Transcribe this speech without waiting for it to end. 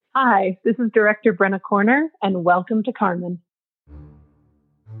Hi, this is Director Brenna Corner, and welcome to Carmen.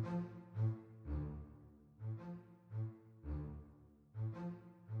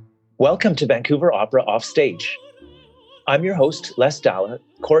 Welcome to Vancouver Opera Offstage. I'm your host, Les Dalla,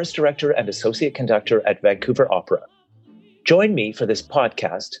 Chorus Director and Associate Conductor at Vancouver Opera. Join me for this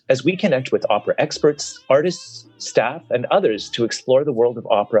podcast as we connect with opera experts, artists, staff, and others to explore the world of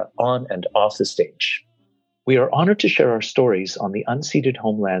opera on and off the stage. We are honored to share our stories on the unceded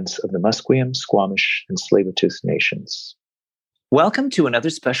homelands of the Musqueam, Squamish, and Tsleil-Waututh nations. Welcome to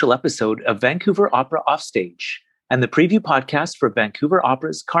another special episode of Vancouver Opera Offstage and the preview podcast for Vancouver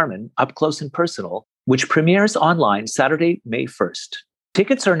Opera's Carmen Up Close and Personal, which premieres online Saturday, May 1st.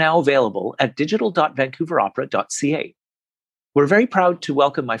 Tickets are now available at digital.vancouveropera.ca. We're very proud to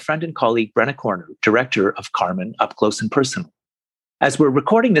welcome my friend and colleague Brenna Corner, Director of Carmen Up Close and Personal. As we're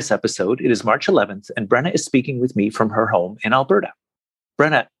recording this episode, it is March 11th, and Brenna is speaking with me from her home in Alberta.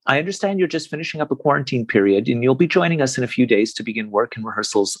 Brenna, I understand you're just finishing up a quarantine period, and you'll be joining us in a few days to begin work and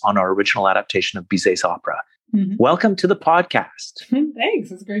rehearsals on our original adaptation of Bizet's opera. Mm-hmm. Welcome to the podcast.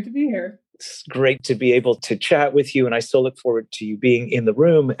 Thanks. It's great to be here. It's great to be able to chat with you, and I still look forward to you being in the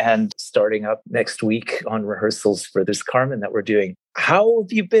room and starting up next week on rehearsals for this Carmen that we're doing. How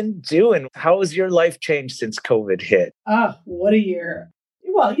have you been doing? How has your life changed since COVID hit? What a year.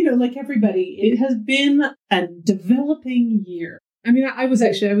 Well, like everybody, it has been a developing year. I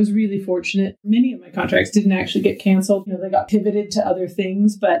was really fortunate. Many of my contracts didn't actually get canceled. They got pivoted to other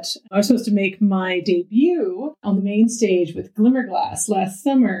things, but I was supposed to make my debut on the main stage with Glimmerglass last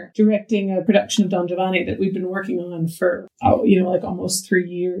summer, directing a production of Don Giovanni that we've been working on for, almost 3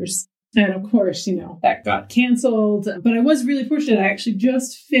 years. And of course, that got canceled. But I was really fortunate. I actually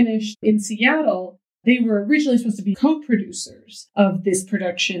just finished in Seattle. They were originally supposed to be co-producers of this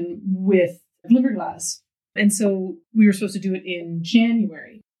production with Glimmerglass. And so we were supposed to do it in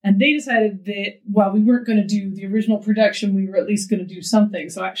January. And they decided that while we weren't going to do the original production, we were at least going to do something.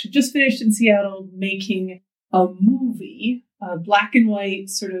 So I actually just finished in Seattle making a movie, a black and white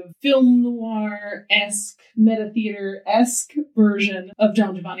sort of film noir-esque, meta-theater-esque version of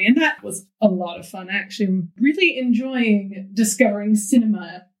Don Giovanni. And that was a lot of fun. Actually, I'm really enjoying discovering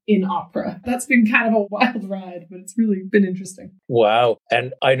cinema in opera. That's been kind of a wild ride, but it's really been interesting. Wow.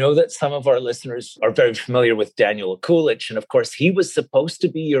 And I know that some of our listeners are very familiar with Daniel Akulich. And of course, he was supposed to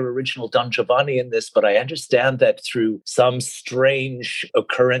be your original Don Giovanni in this, but I understand that through some strange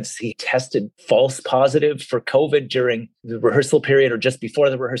occurrence, he tested false positive for COVID during the rehearsal period or just before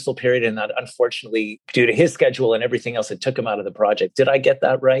the rehearsal period. And that unfortunately, due to his schedule and everything else, it took him out of the project. Did I get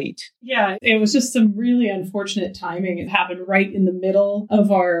that right? Yeah, it was just some really unfortunate timing. It happened right in the middle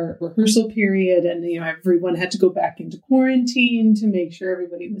of our rehearsal period, and everyone had to go back into quarantine to make sure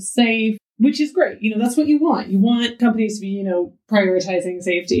everybody was safe, which is great. That's what you want. You want companies to be, prioritizing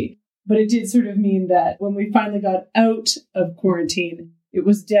safety. But it did sort of mean that when we finally got out of quarantine, it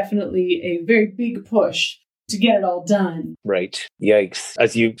was definitely a very big push to get it all done. Right. Yikes.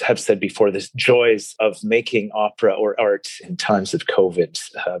 As you have said before, the joys of making opera or art in times of COVID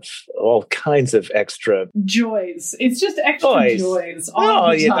have all kinds of extra joys. It's just extra joys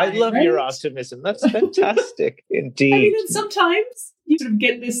all the time. I love your optimism. That's fantastic. Indeed. And sometimes you sort of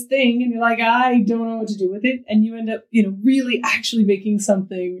get this thing and you're like, I don't know what to do with it. And you end up, really actually making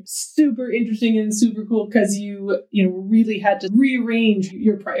something super interesting and super cool because you really had to rearrange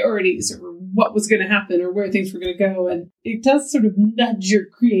your priorities or what was going to happen or where things were going to go. And it does sort of nudge your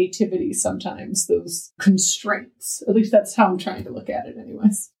creativity sometimes, those constraints. At least that's how I'm trying to look at it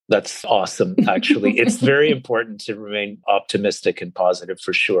anyways. That's awesome, actually. It's very important to remain optimistic and positive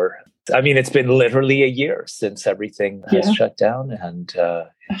for sure. It's been literally a year since everything has shut down. And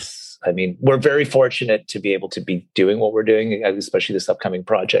we're very fortunate to be able to be doing what we're doing, especially this upcoming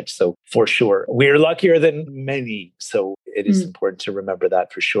project. So for sure, we're luckier than many. So it is important to remember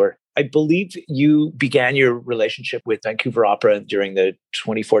that for sure. I believe you began your relationship with Vancouver Opera during the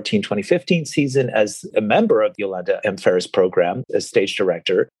 2014-2015 season as a member of the Yolanda M. Ferris program as stage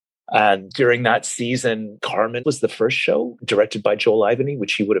director. And during that season, Carmen was the first show directed by Joel Ivany,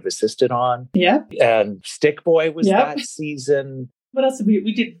 which he would have assisted on. Yeah. And Stick Boy was that season. What else did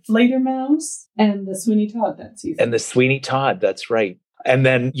we did Fledermaus and the Sweeney Todd that season. And the Sweeney Todd, that's right. And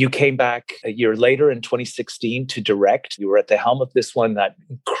then you came back a year later in 2016 to direct. You were at the helm of this one, that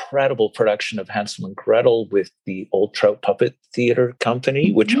incredible production of Hansel and Gretel with the Old Trout Puppet Theater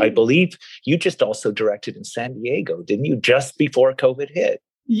Company, which I believe you just also directed in San Diego, didn't you? Just before COVID hit.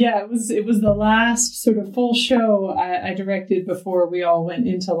 Yeah, it was the last sort of full show I directed before we all went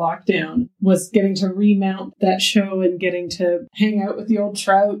into lockdown, was getting to remount that show and getting to hang out with the old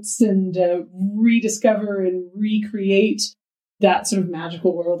Trouts and rediscover and recreate that sort of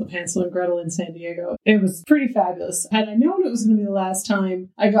magical world of Hansel and Gretel in San Diego. It was pretty fabulous. Had I known it was going to be the last time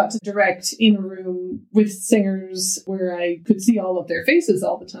I got to direct in a room with singers where I could see all of their faces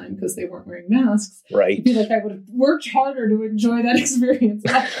all the time because they weren't wearing masks, Right. I feel like I would have worked harder to enjoy that experience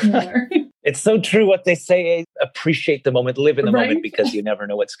much more. It's so true what they say, appreciate the moment, live in the Right? moment, because you never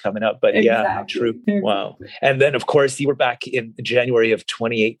know what's coming up. But yeah, Exactly. true. Wow. And then, of course, you were back in January of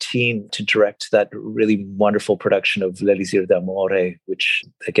 2018 to direct that really wonderful production of L'Elisir d'Amore, which,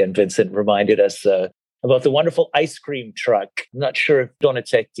 again, Vincent reminded us about the wonderful ice cream truck. I'm not sure if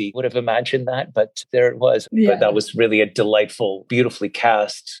Donizetti would have imagined that, but there it was. Yeah. But that was really a delightful, beautifully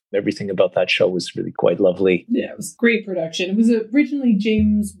cast. Everything about that show was really quite lovely. Yeah, it was a great production. It was originally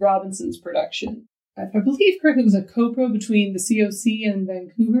James Robinson's production. If I believe correctly, it was a co-pro between the COC and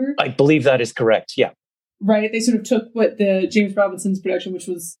Vancouver. I believe that is correct. Yeah. Right? They sort of took what the James Robinson's production, which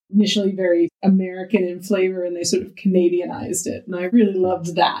was initially very American in flavor, and they sort of Canadianized it. And I really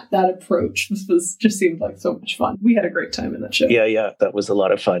loved that. That approach was just seemed like so much fun. We had a great time in that show. Yeah. That was a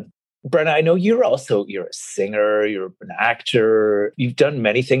lot of fun. Brenna, I know you're a singer, you're an actor. You've done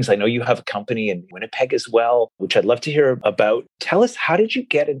many things. I know you have a company in Winnipeg as well, which I'd love to hear about. Tell us, how did you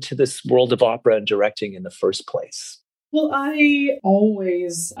get into this world of opera and directing in the first place? Well, I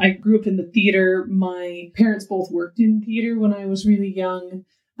grew up in the theater. My parents both worked in theater when I was really young.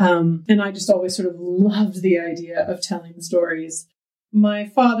 And I just always sort of loved the idea of telling stories. My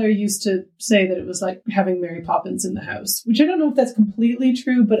father used to say that it was like having Mary Poppins in the house, which I don't know if that's completely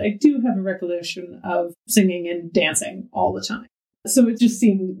true, but I do have a recollection of singing and dancing all the time. So it just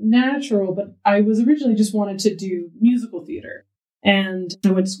seemed natural, but I was originally just wanted to do musical theater. And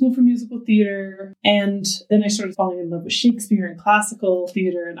I went to school for musical theater, and then I started falling in love with Shakespeare and classical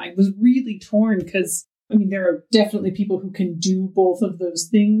theater, and I was really torn because, I mean, there are definitely people who can do both of those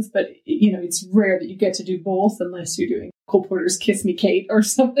things, but, you know, it's rare that you get to do both unless you're doing Cole Porter's Kiss Me Kate or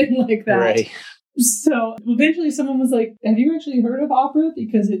something like that. Right. So eventually someone was like, have you actually heard of opera?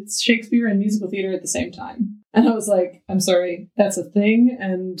 Because it's Shakespeare and musical theater at the same time. And I was like, I'm sorry, that's a thing.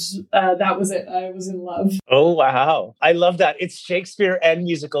 And that was it. I was in love. Oh, wow. I love that. It's Shakespeare and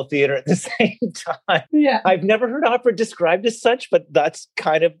musical theater at the same time. Yeah. I've never heard opera described as such, but that's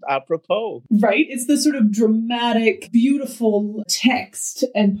kind of apropos. Right? It's the sort of dramatic, beautiful text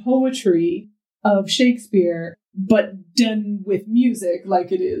and poetry of Shakespeare, but done with music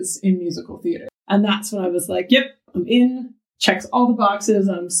like it is in musical theater. And that's when I was like, yep, I'm in. Checks all the boxes.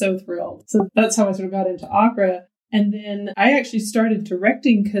 I'm so thrilled. So that's how I sort of got into opera. And then I actually started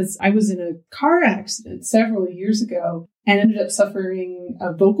directing because I was in a car accident several years ago and ended up suffering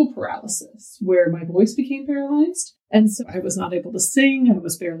a vocal paralysis where my voice became paralyzed. And so I was not able to sing. I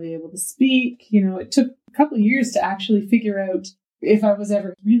was barely able to speak. You know, it took a couple of years to actually figure out if I was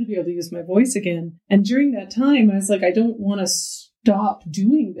ever really be able to use my voice again. And during that time, I was like, I don't want to stop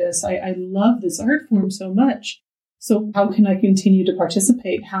doing this. I love this art form so much. So how can I continue to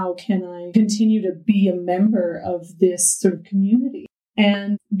participate? How can I continue to be a member of this sort of community?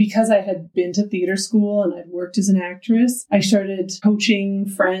 And because I had been to theater school and I'd worked as an actress, I started coaching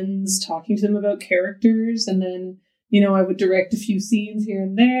friends, talking to them about characters. And then, you know, I would direct a few scenes here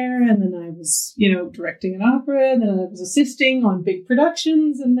and there. And then I was, you know, directing an opera. And then I was assisting on big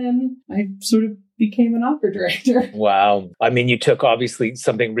productions. And then I sort of became an opera director. Wow. I mean, you took obviously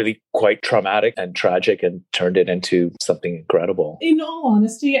something really quite traumatic and tragic and turned it into something incredible. In all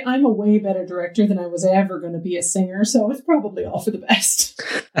honesty, I'm a way better director than I was ever going to be a singer, so it's probably all for the best.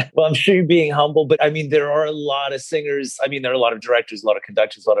 Well, I'm sure you're being humble, but I mean, there are a lot of singers. I mean, there are a lot of directors, a lot of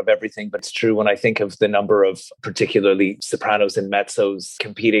conductors, a lot of everything. But it's true when I think of the number of particularly sopranos and mezzos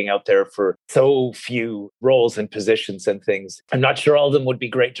competing out there for so few roles and positions and things. I'm not sure all of them would be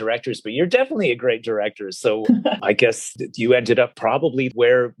great directors, but you're definitely a great director. So I guess you ended up probably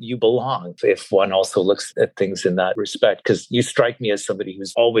where you belong, if one also looks at things in that respect, because you strike me as somebody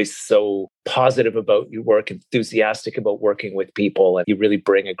who's always so positive about your work, enthusiastic about working with people, and you really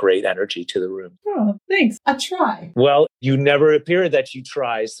bring a great energy to the room. Oh, thanks. I try. Well, you never appear that you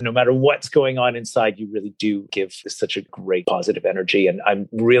try. So no matter what's going on inside, you really do give such a great positive energy. And I'm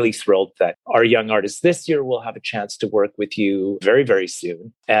really thrilled that our young artists this year will have a chance to work with you very, very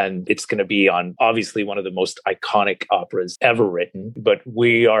soon. And it's going to be on obviously one of the most iconic operas ever written. But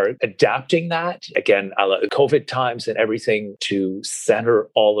we are adapting that, again, a la COVID times and everything, to center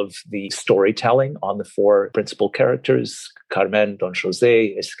all of the storytelling on the four principal characters, Carmen, Don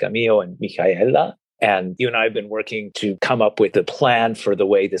José, Escamillo, and Micaela. And you and I have been working to come up with a plan for the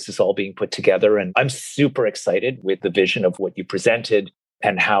way this is all being put together. And I'm super excited with the vision of what you presented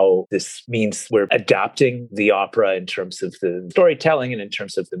and how this means we're adapting the opera in terms of the storytelling and in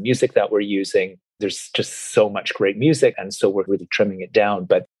terms of the music that we're using. There's just so much great music. And so we're really trimming it down.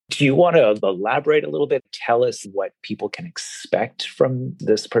 But do you want to elaborate a little bit? Tell us what people can expect from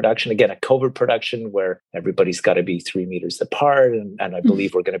this production. Again, a COVID production where everybody's got to be 3 meters apart. And I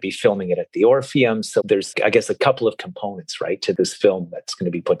believe we're going to be filming it at the Orpheum. So there's, I guess, a couple of components, right, to this film that's going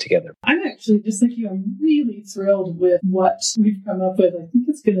to be put together. I'm actually, just like you, I'm really thrilled with what we've come up with. I think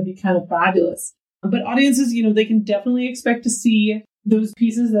it's going to be kind of fabulous. But audiences, they can definitely expect to see those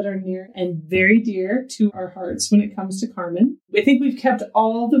pieces that are near and very dear to our hearts when it comes to Carmen. I think we've kept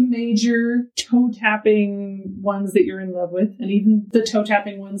all the major toe-tapping ones that you're in love with, and even the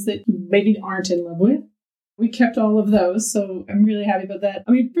toe-tapping ones that you maybe aren't in love with. We kept all of those, so I'm really happy about that.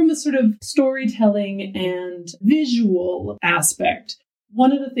 I mean, from a sort of storytelling and visual aspect,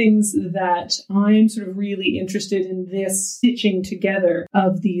 one of the things that I'm sort of really interested in this stitching together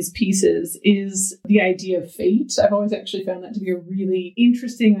of these pieces is the idea of fate. I've always actually found that to be a really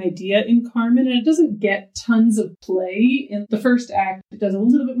interesting idea in Carmen, and it doesn't get tons of play in the first act. It does a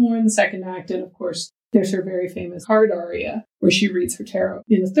little bit more in the second act, and of course, there's her very famous card aria where she reads her tarot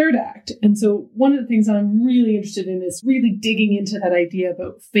in the third act. And so one of the things that I'm really interested in is really digging into that idea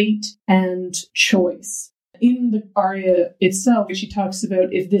about fate and choice. In the aria itself, she talks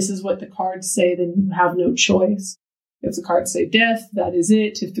about if this is what the cards say, then you have no choice. If the cards say death, that is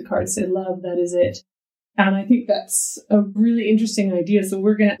it. If the cards say love, that is it. And I think that's a really interesting idea. So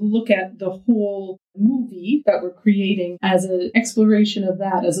we're going to look at the whole movie that we're creating as an exploration of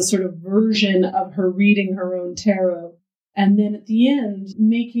that, as a sort of version of her reading her own tarot. And then at the end,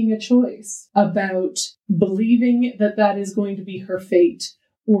 making a choice about believing that that is going to be her fate,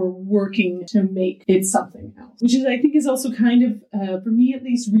 or working to make it something else, which is, I think, is also kind of, for me at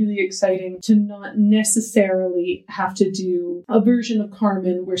least, really exciting to not necessarily have to do a version of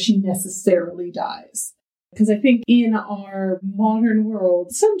Carmen where she necessarily dies. Because I think in our modern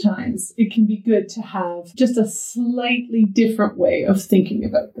world, sometimes it can be good to have just a slightly different way of thinking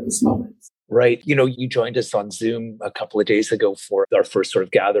about those moments. Right. You joined us on Zoom a couple of days ago for our first sort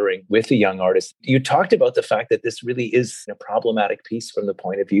of gathering with a young artist. You talked about the fact that this really is a problematic piece from the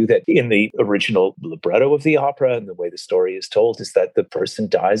point of view that in the original libretto of the opera and the way the story is told is that the person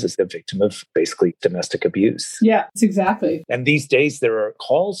dies as the victim of basically domestic abuse. Yeah, it's exactly. And these days there are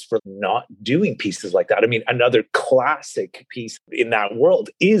calls for not doing pieces like that. I mean, another classic piece in that world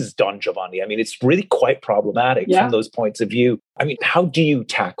is Don Giovanni. I mean, it's really quite problematic from those points of view. I mean, how do you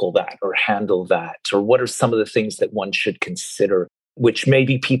tackle that or handle that? Or what are some of the things that one should consider, which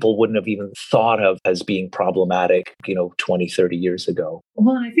maybe people wouldn't have even thought of as being problematic, 20, 30 years ago?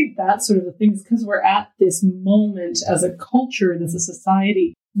 Well, and I think that's sort of the thing, because we're at this moment as a culture and as a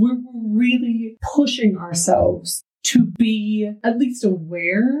society, we're really pushing ourselves to be at least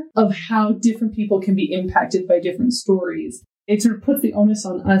aware of how different people can be impacted by different stories. It sort of puts the onus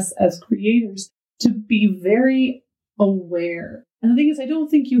on us as creators to be very aware. And the thing is, I don't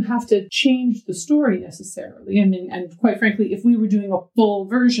think you have to change the story necessarily. I mean, and quite frankly, if we were doing a full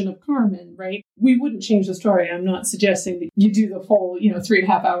version of Carmen, right, we wouldn't change the story. I'm not suggesting that you do the full,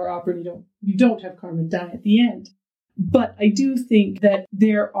 3.5 hour opera and you don't have Carmen die at the end. But I do think that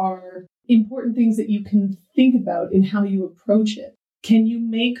there are important things that you can think about in how you approach it. Can you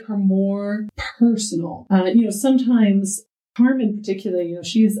make her more personal? Sometimes Carmen particularly,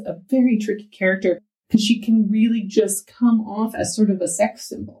 she is a very tricky character, because she can really just come off as sort of a sex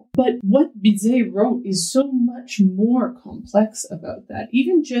symbol. But what Bizet wrote is so much more complex about that.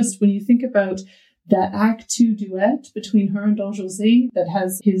 Even just when you think about that Act 2 duet between her and Don José that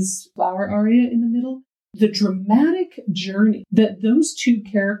has his flower aria in the middle, the dramatic journey that those two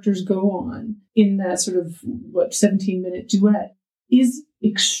characters go on in that sort of, 17-minute duet is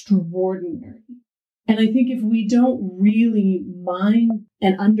extraordinary. And I think if we don't really mind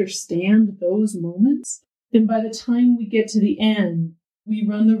and understand those moments, then by the time we get to the end, we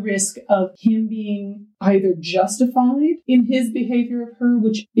run the risk of him being either justified in his behavior of her,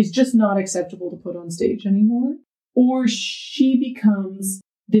 which is just not acceptable to put on stage anymore, or she becomes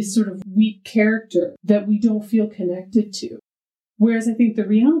this sort of weak character that we don't feel connected to. Whereas I think the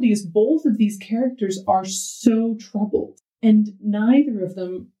reality is both of these characters are so troubled, and neither of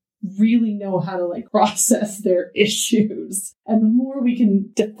them really know how to process their issues. And the more we can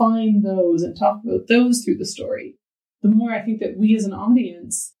define those and talk about those through the story, the more I think that we as an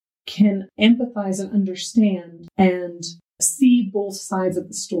audience can empathize and understand and see both sides of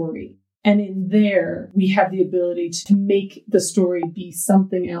the story. And in there, we have the ability to make the story be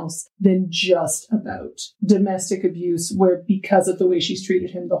something else than just about domestic abuse, where because of the way she's treated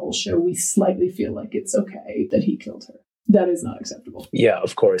him the whole show, we slightly feel like it's okay that he killed her. That is not acceptable. Yeah,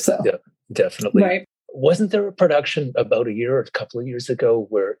 of course. So, yeah, definitely. Right. Wasn't there a production about a year or a couple of years ago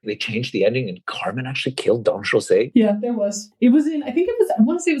where they changed the ending and Carmen actually killed Don Jose? Yeah, there was. It was in, I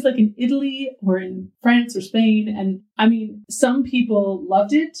want to say it was like in Italy or in France or Spain. And I mean, some people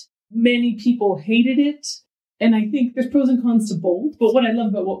loved it. Many people hated it. And I think there's pros and cons to both. But what I love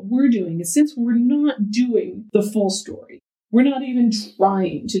about what we're doing is since we're not doing the full story, we're not even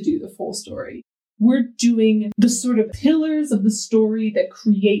trying to do the full story. We're doing the sort of pillars of the story that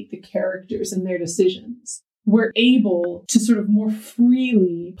create the characters and their decisions. We're able to sort of more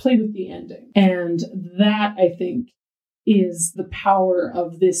freely play with the ending. And that, I think, is the power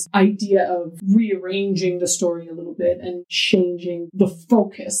of this idea of rearranging the story a little bit and changing the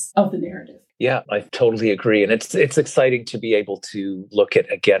focus of the narrative. Yeah, I totally agree. And it's exciting to be able to look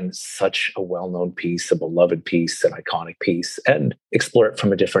at, again, such a well-known piece, a beloved piece, an iconic piece, and explore it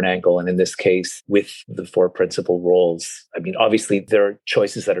from a different angle. And in this case, with the four principal roles, I mean, obviously, there are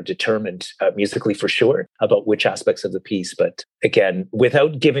choices that are determined musically for sure about which aspects of the piece. But again,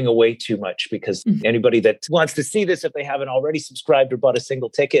 without giving away too much, because anybody that wants to see this, if they haven't already subscribed or bought a single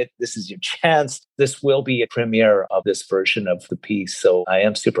ticket, this is your chance. This will be a premiere of this version of the piece. So I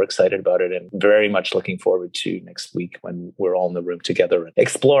am super excited about it and very much looking forward to next week when we're all in the room together and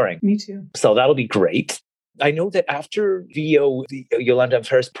exploring. Me too. So that'll be great. I know that after VO, the Yolanda and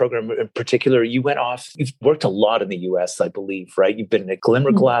Ferris program in particular, you went off, you've worked a lot in the US, I believe, right? You've been at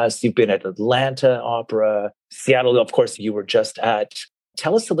Glimmerglass, you've been at Atlanta Opera, Seattle, of course, you were just at.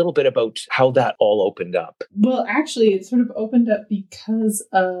 Tell us a little bit about how that all opened up. Well, actually, it sort of opened up because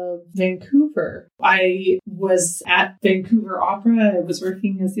of Vancouver. I was at Vancouver Opera. I was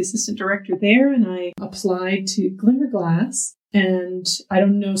working as the assistant director there, and I applied to Glimmerglass. And I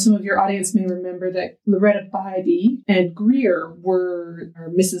don't know, some of your audience may remember that Loretta Bybee and Greer were our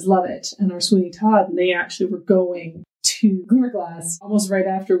Mrs. Lovett and our Sweeney Todd, and they actually were going to Glimmerglass almost right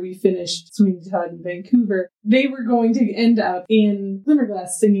after we finished Sweeney Todd in Vancouver. They were going to end up in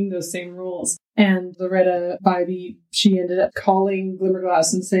Glimmerglass singing those same roles. And Loretta Bybee, she ended up calling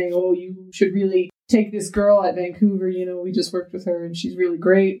Glimmerglass and saying, oh, you should really take this girl at Vancouver. You know, we just worked with her and she's really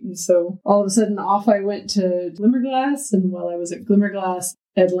great. And so all of a sudden off I went to Glimmerglass. And while I was at Glimmerglass,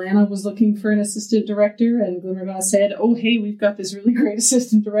 Atlanta was looking for an assistant director. And Glimmerglass said, oh, hey, we've got this really great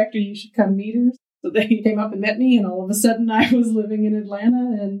assistant director. You should come meet her. So they came up and met me, and all of a sudden I was living in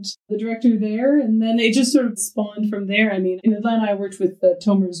Atlanta and the director there. And then it just sort of spawned from there. I mean, in Atlanta, I worked with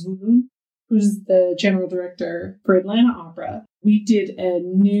Tomer Zvulun, who's the general director for Atlanta Opera. We did a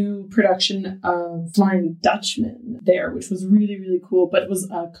new production of Flying Dutchman there, which was really, really cool, but it was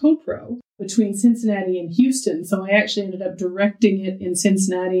a co-pro between Cincinnati and Houston. So I actually ended up directing it in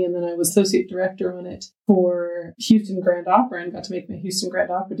Cincinnati, and then I was associate director on it for Houston Grand Opera and got to make my Houston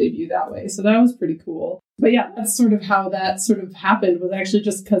Grand Opera debut that way. So that was pretty cool. But yeah, that's sort of how that sort of happened, was actually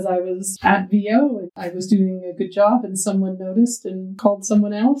just because I was at VO and I was doing a good job and someone noticed and called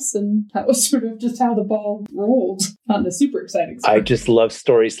someone else. And that was sort of just how the ball rolled. Not in a super exciting story. I just love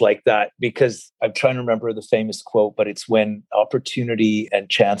stories like that because I'm trying to remember the famous quote, but it's when opportunity and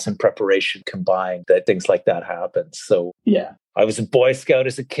chance and preparation combine that things like that happen. So yeah. I was a Boy Scout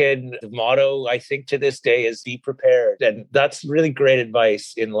as a kid. The motto, I think, to this day is be prepared. And that's really great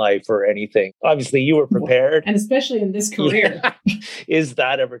advice in life or anything. Obviously, you were prepared. And especially in this career. Yeah. Is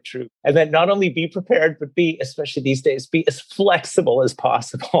that ever true? And then not only be prepared, but be, especially these days, be as flexible as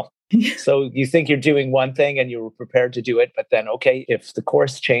possible. So you think you're doing one thing and you were prepared to do it, but then, okay, if the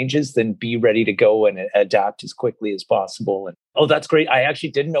course changes, then be ready to go and adapt as quickly as possible. And oh, that's great. I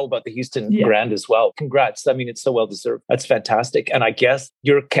actually didn't know about the Houston Grand as well. Congrats. I mean, it's so well deserved. That's fantastic. And I guess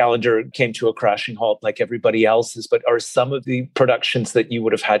your calendar came to a crashing halt like everybody else's, but are some of the productions that you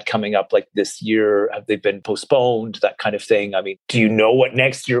would have had coming up like this year, have they been postponed, that kind of thing? I mean, do you know what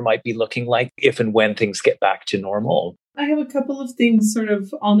next year might be looking like if and when things get back to normal? I have a couple of things sort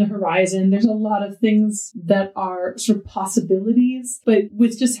of on the horizon. There's a lot of things that are sort of possibilities, but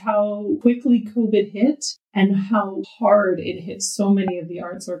with just how quickly COVID hit and how hard it hit so many of the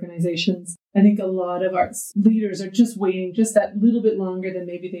arts organizations, I think a lot of arts leaders are just waiting just that little bit longer than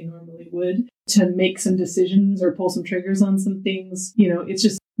maybe they normally would to make some decisions or pull some triggers on some things. You know, it's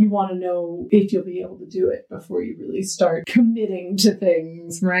just, you want to know if you'll be able to do it before you really start committing to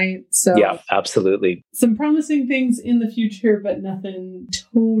things, right? So yeah, absolutely. Some promising things in the future, but nothing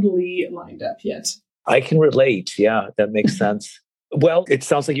totally lined up yet. I can relate. Yeah, that makes sense. Well, it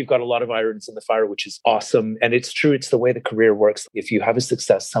sounds like you've got a lot of irons in the fire, which is awesome. And it's true. It's the way the career works. If you have a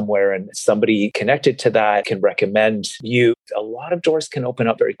success somewhere and somebody connected to that can recommend you, a lot of doors can open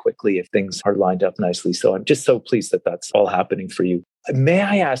up very quickly if things are lined up nicely. So I'm just so pleased that that's all happening for you. May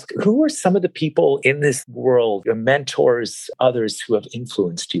I ask, who are some of the people in this world, your mentors, others who have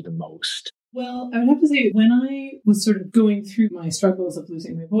influenced you the most? Well, I would have to say, when I was sort of going through my struggles of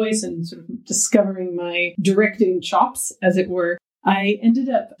losing my voice and sort of discovering my directing chops, as it were, I ended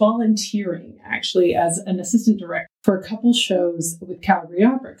up volunteering actually as an assistant director for a couple shows with Calgary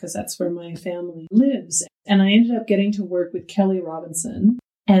Opera, because that's where my family lives. And I ended up getting to work with Kelly Robinson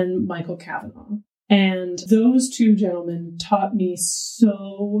and Michael Kavanagh. And those two gentlemen taught me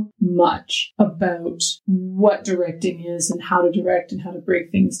so much about what directing is and how to direct and how to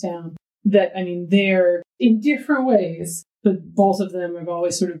break things down. That, I mean, they're in different ways, but both of them have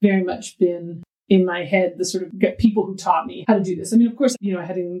always sort of very much been in my head, the sort of people who taught me how to do this. I mean, of course, I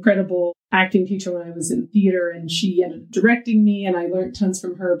had an incredible acting teacher when I was in theater, and she ended up directing me, and I learned tons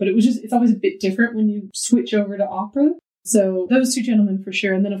from her. But it's always a bit different when you switch over to opera. So those two gentlemen for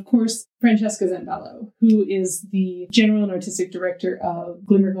sure. And then, of course, Francesca Zambello, who is the general and artistic director of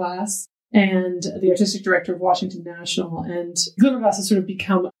Glimmerglass and the artistic director of Washington National. And Glimmerglass has sort of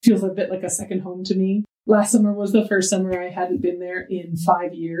feels a bit like a second home to me. Last summer was the first summer I hadn't been there in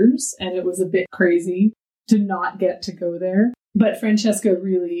 5 years, and it was a bit crazy to not get to go there. But Francesca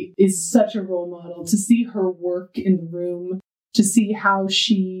really is such a role model, to see her work in the room, to see how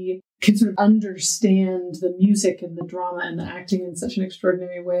she can sort of understand the music and the drama and the acting in such an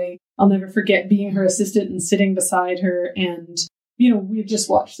extraordinary way. I'll never forget being her assistant and sitting beside her, and we had just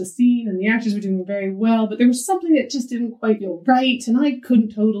watched the scene and the actors were doing very well, but there was something that just didn't quite feel right, and I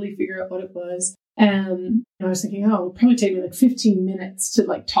couldn't totally figure out what it was. And I was thinking, it'll probably take me like 15 minutes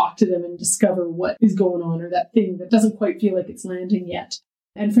to talk to them and discover what is going on, or that thing that doesn't quite feel like it's landing yet.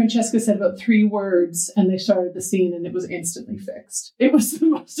 And Francesca said about 3 words, and they started the scene, and it was instantly fixed. It was the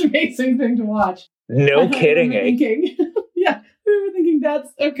most amazing thing to watch. No kidding, eh? Yeah, we were thinking,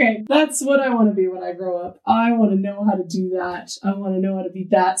 that's what I want to be when I grow up. I want to know how to do that. I want to know how to be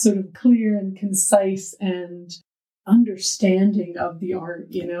that sort of clear and concise and understanding of the art,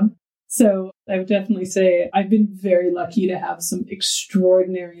 So I would definitely say I've been very lucky to have some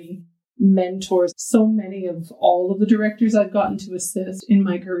extraordinary mentors. So many of all of the directors I've gotten to assist in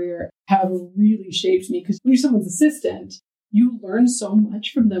my career have really shaped me, because when you're someone's assistant, you learn so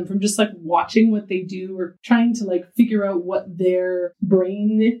much from them, from just watching what they do, or trying to figure out what their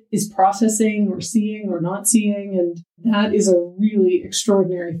brain is processing or seeing or not seeing. And that is a really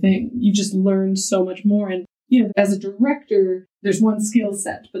extraordinary thing. You just learn so much more. And as a director, there's one skill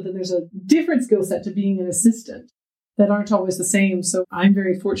set, but then there's a different skill set to being an assistant that aren't always the same. So I'm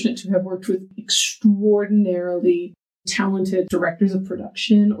very fortunate to have worked with extraordinarily talented directors of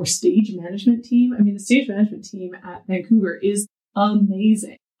production or stage management team. I mean, the stage management team at Vancouver is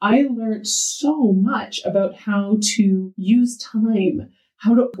amazing. I learned so much about how to use time,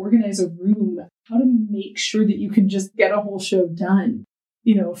 how to organize a room, how to make sure that you can just get a whole show done,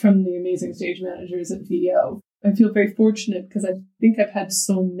 from the amazing stage managers at VO. I feel very fortunate because I think I've had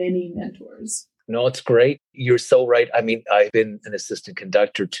so many mentors. No, it's great. You're so right. I mean, I've been an assistant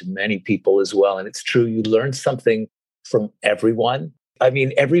conductor to many people as well. And it's true, you learn something from everyone. I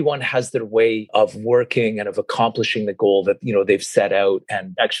mean, everyone has their way of working and of accomplishing the goal that, they've set out.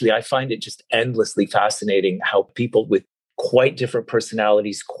 And actually, I find it just endlessly fascinating how people with quite different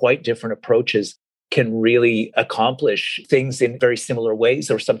personalities, quite different approaches can really accomplish things in very similar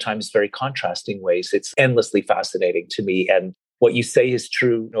ways, or sometimes very contrasting ways. It's endlessly fascinating to me. And what you say is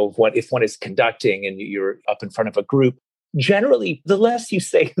true of what if one is conducting and you're up in front of a group. Generally, the less you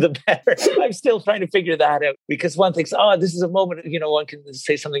say, the better. I'm still trying to figure that out, because one thinks, this is a moment, one can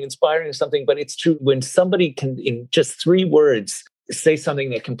say something inspiring or something, but it's true. When somebody can, in just 3 words, say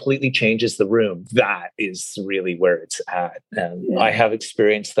something that completely changes the room, that is really where it's at. And I have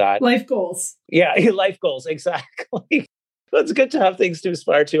experienced that. Life goals. Yeah, life goals, exactly. It's good to have things to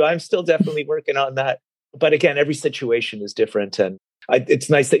aspire to. I'm still definitely working on that. But again, every situation is different. And it's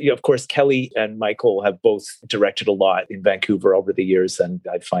nice that of course, Kelly and Michael have both directed a lot in Vancouver over the years, and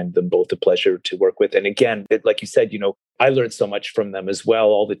I find them both a pleasure to work with. And again, like you said, I learned so much from them as well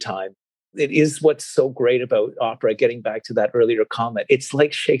all the time. It is what's so great about opera, getting back to that earlier comment. It's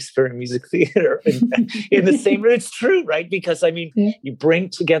like Shakespeare and music theater in the same room. It's true, right? Because, you bring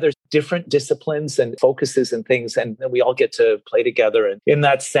together different disciplines and focuses and things, and then we all get to play together. And in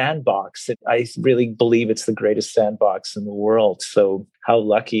that sandbox, I really believe it's the greatest sandbox in the world. So how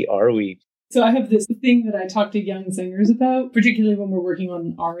lucky are we? So I have this thing that I talk to young singers about, particularly when we're working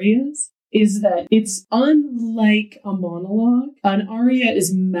on arias, is that it's unlike a monologue. An aria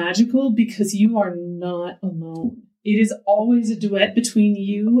is magical because you are not alone. It is always a duet between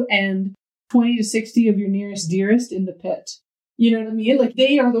you and 20 to 60 of your nearest dearest in the pit. You know what I mean?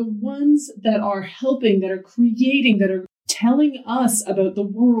 They are the ones that are helping, that are creating, that are telling us about the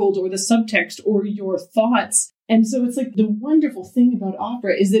world or the subtext or your thoughts. And so it's like the wonderful thing about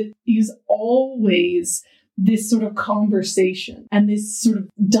opera is that it is always this sort of conversation and this sort of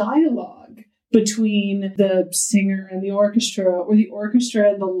dialogue between the singer and the orchestra, or the orchestra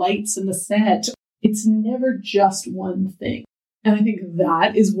and the lights and the set. It's never just one thing. And I think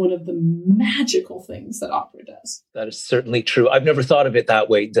that is one of the magical things that opera does. That is certainly true. I've never thought of it that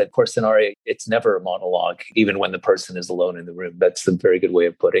way. That Porcinari, it's never a monologue, even when the person is alone in the room. That's a very good way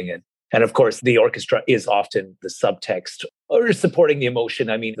of putting it. And of course, the orchestra is often the subtext or supporting the emotion.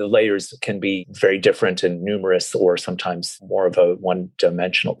 I mean, the layers can be very different and numerous, or sometimes more of a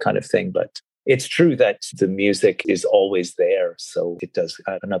one-dimensional kind of thing. But it's true that the music is always there. So it does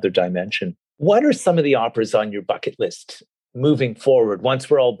add another dimension. What are some of the operas on your bucket list moving forward, once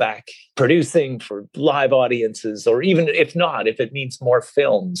we're all back producing for live audiences, or even if not, if it means more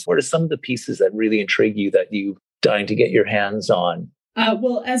films? What are some of the pieces that really intrigue you that you're dying to get your hands on?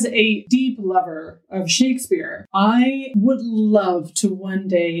 Well, as a deep lover of Shakespeare, I would love to one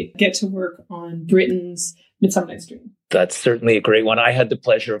day get to work on Britten's Midsummer Night's Dream. That's certainly a great one. I had the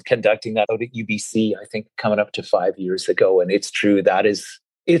pleasure of conducting that out at UBC, I think coming up to 5 years ago. And it's true,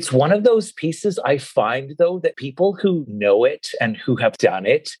 it's one of those pieces I find, though, that people who know it and who have done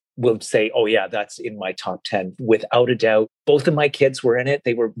it will say, oh, yeah, that's in my top 10, without a doubt. Both of my kids were in it.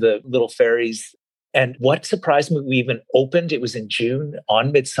 They were the little fairies. And what surprised me, we even opened, it was in June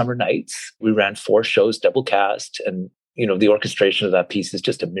on Midsummer Nights. We ran 4 shows, double cast. And, the orchestration of that piece is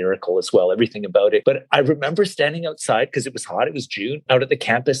just a miracle as well, everything about it. But I remember standing outside, because it was hot, it was June, out at the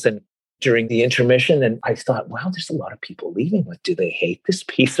campus, and during the intermission, and I thought, wow, there's a lot of people leaving. Like, do they hate this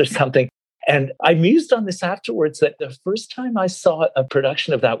piece or something? And I mused on this afterwards, that the first time I saw a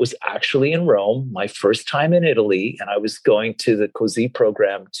production of that was actually in Rome, my first time in Italy. And I was going to the COSI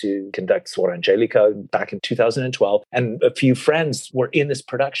program to conduct Suor Angelica back in 2012. And a few friends were in this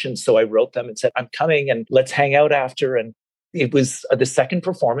production. So I wrote them and said, I'm coming and let's hang out after. And it was the second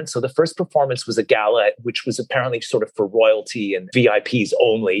performance. So the first performance was a gala, which was apparently sort of for royalty and VIPs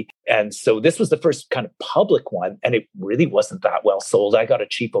only. And so this was the first kind of public one. And it really wasn't that well sold. I got a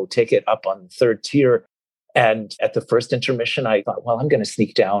cheapo ticket up on the 3rd tier. And at the first intermission, I thought, well, I'm going to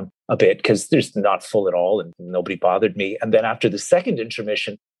sneak down a bit because there's not full at all and nobody bothered me. And then after the second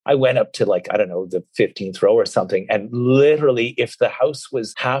intermission, I went up to the 15th row or something. And literally, if the house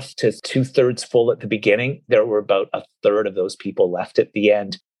was half to 2/3 full at the beginning, there were about 1/3 of those people left at the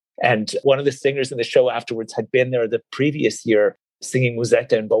end. And one of the singers in the show afterwards had been there the previous year singing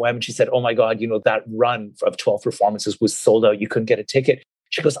Musetta and Bohème. And she said, oh my God, that run of 12 performances was sold out. You couldn't get a ticket.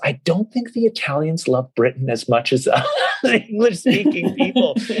 She goes, I don't think the Italians love Britten as much as the English-speaking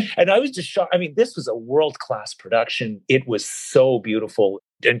people. And I was just shocked. I mean, this was a world-class production. It was so beautiful,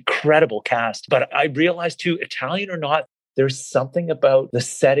 incredible cast. But I realized too, Italian or not, there's something about the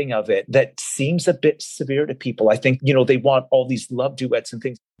setting of it that seems a bit severe to people. I think, they want all these love duets and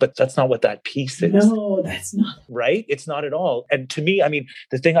things, but that's not what that piece is. No, that's not. Right? It's not at all. And to me, I mean,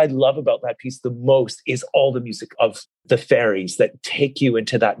 the thing I love about that piece the most is all the music of the fairies that take you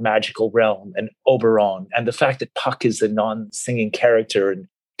into that magical realm, and Oberon, and the fact that Puck is a non-singing character, and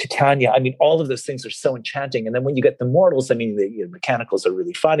Titania. I mean, all of those things are so enchanting. And then when you get the mortals, I mean, the mechanicals are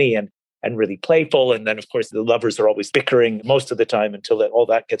really funny and really playful. And then, of course, the lovers are always bickering most of the time until all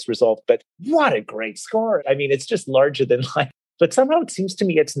that gets resolved. But what a great score. I mean, it's just larger than life. But somehow it seems to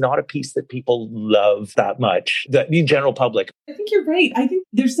me it's not a piece that people love that much, the general public. I think you're right. I think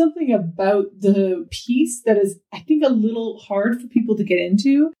there's something about the piece that is, I think, a little hard for people to get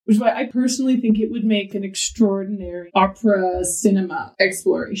into, which is why I personally think it would make an extraordinary opera cinema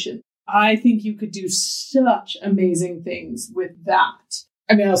exploration. I think you could do such amazing things with that.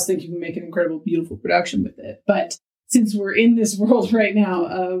 I mean, I also think you can make an incredible, beautiful production with it. But since we're in this world right now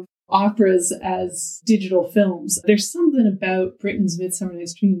of operas as digital films, there's something about Britten's Midsummer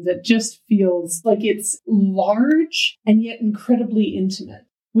Night's Dream that just feels like it's large and yet incredibly intimate,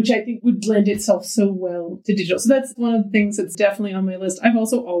 which I think would lend itself so well to digital. So that's one of the things that's definitely on my list. I've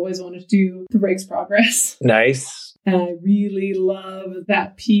also always wanted to do The Rake's Progress. Nice. And I really love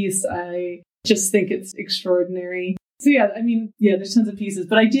that piece. I just think it's extraordinary. So there's tons of pieces.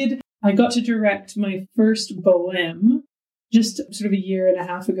 But I got to direct my first Bohème just sort of a year and a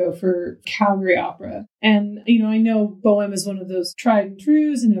half ago for Calgary Opera. And, I know Bohème is one of those tried and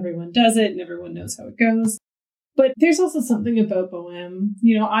trues and everyone does it and everyone knows how it goes. But there's also something about Bohème.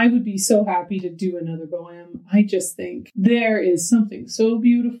 I would be so happy to do another Bohème. I just think there is something so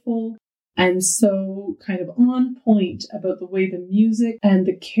beautiful and so kind of on point about the way the music and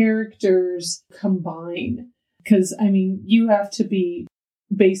the characters combine. Because, you have to be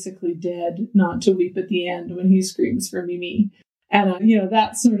basically dead not to weep at the end when he screams for Mimi. And,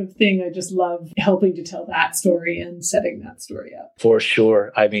 that sort of thing, I just love helping to tell that story and setting that story up. For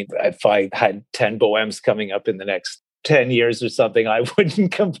sure. I mean, if I had 10 Bohèmes coming up in the next 10 years or something, I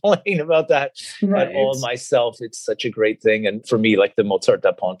wouldn't complain about that at all myself. It's such a great thing. And for me, like the Mozart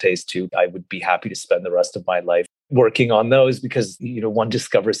da Pontes too, I would be happy to spend the rest of my life working on those because, one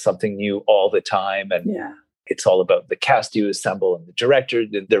discovers something new all the time. And it's all about the cast you assemble and the director,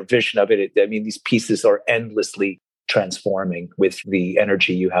 their vision of it. I mean, these pieces are endlessly transforming with the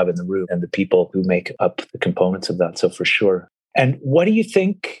energy you have in the room and the people who make up the components of that. So for sure. And what do you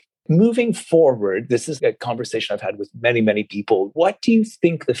think moving forward? This is a conversation I've had with many, many people. What do you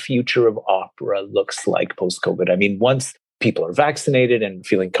think the future of opera looks like post-COVID? I mean, once people are vaccinated and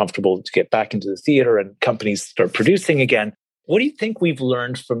feeling comfortable to get back into the theater and companies start producing again, what do you think we've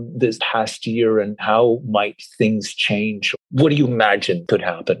learned from this past year and how might things change? What do you imagine could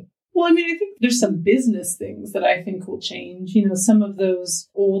happen? Well, I think there's some business things that I think will change. Some of those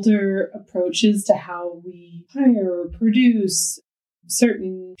older approaches to how we hire or produce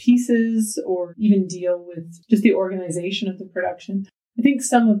certain pieces or even deal with just the organization of the production. I think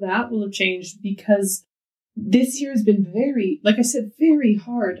some of that will have changed because this year has been very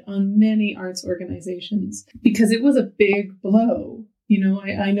hard on many arts organizations because it was a big blow.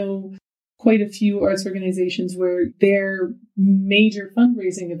 I know quite a few arts organizations where their major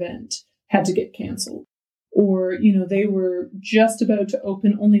fundraising event had to get canceled. Or, they were just about to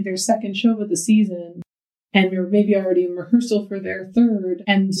open only their second show of the season and were maybe already in rehearsal for their third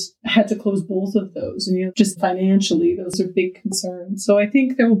and had to close both of those. And, just financially, those are big concerns. So I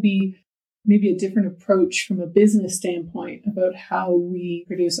think there will be maybe a different approach from a business standpoint about how we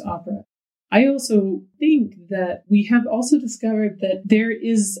produce opera. I also think that we have also discovered that there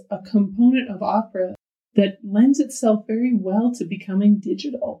is a component of opera that lends itself very well to becoming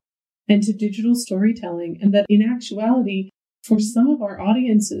digital and to digital storytelling. And that in actuality, for some of our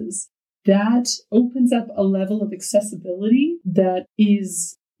audiences, that opens up a level of accessibility that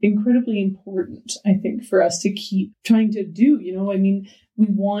is incredibly important, I think, for us to keep trying to do. We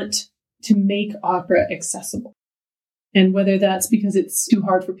want to make opera accessible. And whether that's because it's too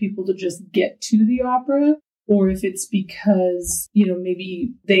hard for people to just get to the opera, or if it's because,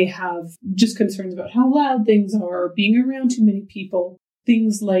 maybe they have just concerns about how loud things are, or being around too many people,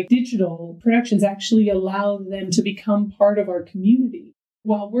 things like digital productions actually allow them to become part of our community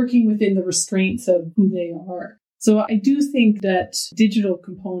while working within the restraints of who they are. So I do think that digital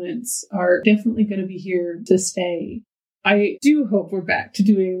components are definitely going to be here to stay. I do hope we're back to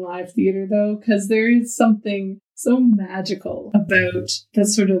doing live theater, though, because there is something so magical about the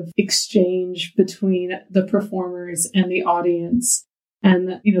sort of exchange between the performers and the audience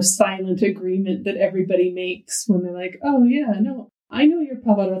and the, silent agreement that everybody makes when they're like, oh, yeah, no, I know you're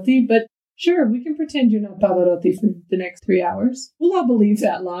Pavarotti, but sure, we can pretend you're not Pavarotti for the next 3 hours. We'll all believe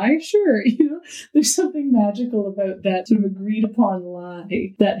that lie. Sure. There's something magical about that sort of agreed upon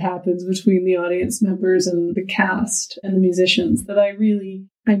lie that happens between the audience members and the cast and the musicians that I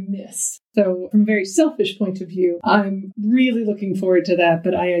miss. So from a very selfish point of view, I'm really looking forward to that.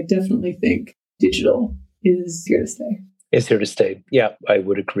 But I definitely think digital is here to stay. Is here to stay. Yeah, I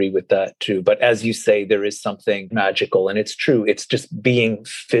would agree with that too. But as you say, there is something magical, and it's true. It's just being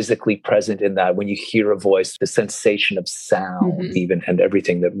physically present in that. When you hear a voice, the sensation of sound, even, and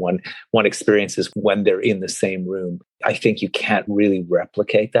everything that one experiences when they're in the same room. I think you can't really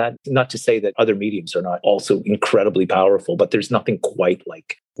replicate that. Not to say that other mediums are not also incredibly powerful, but there's nothing quite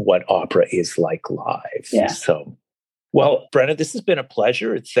like what opera is like live. Yeah. So. Well, Brenna, this has been a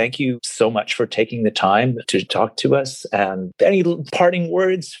pleasure. Thank you so much for taking the time to talk to us. And any parting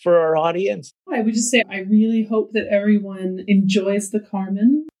words for our audience? I would just say I really hope that everyone enjoys the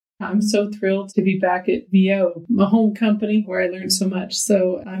Carmen. I'm so thrilled to be back at VO, my home company where I learned so much.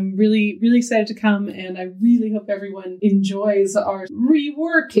 So I'm really, really excited to come. And I really hope everyone enjoys our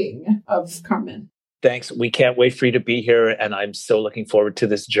reworking of Carmen. Thanks. We can't wait for you to be here. And I'm so looking forward to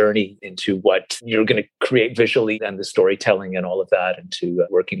this journey into what you're going to create visually and the storytelling and all of that, and to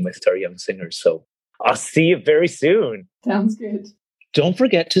working with our young singers. So I'll see you very soon. Sounds good. Don't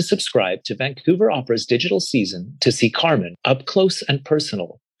forget to subscribe to Vancouver Opera's digital season to see Carmen up close and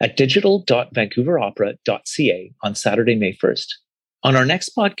personal at digital.vancouveropera.ca on Saturday, May 1st. On our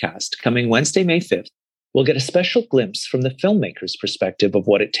next podcast, coming Wednesday, May 5th, we'll get a special glimpse from the filmmaker's perspective of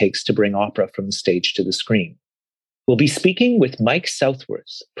what it takes to bring opera from the stage to the screen. We'll be speaking with Mike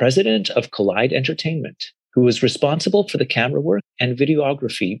Southworth, president of Collide Entertainment, who is responsible for the camera work and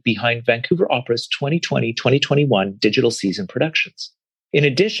videography behind Vancouver Opera's 2020-2021 digital season productions. In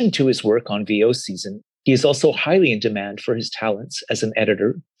addition to his work on VO season, He is also highly in demand for his talents as an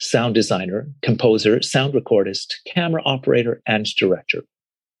editor, sound designer, composer, sound recordist, camera operator, and director.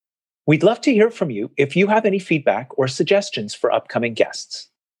 We'd love to hear from you if you have any feedback or suggestions for upcoming guests.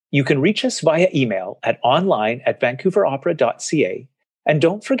 You can reach us via email at online@vancouveropera.ca, and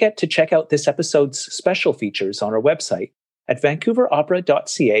don't forget to check out this episode's special features on our website at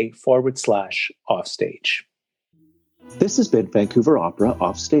vancouveropera.ca/offstage. This has been Vancouver Opera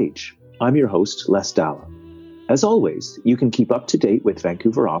Offstage. I'm your host, Les Dalla. As always, you can keep up to date with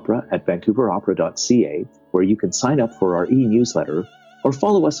Vancouver Opera at vancouveropera.ca, where you can sign up for our e-newsletter or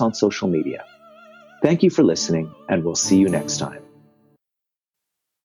follow us on social media. Thank you for listening, and we'll see you next time.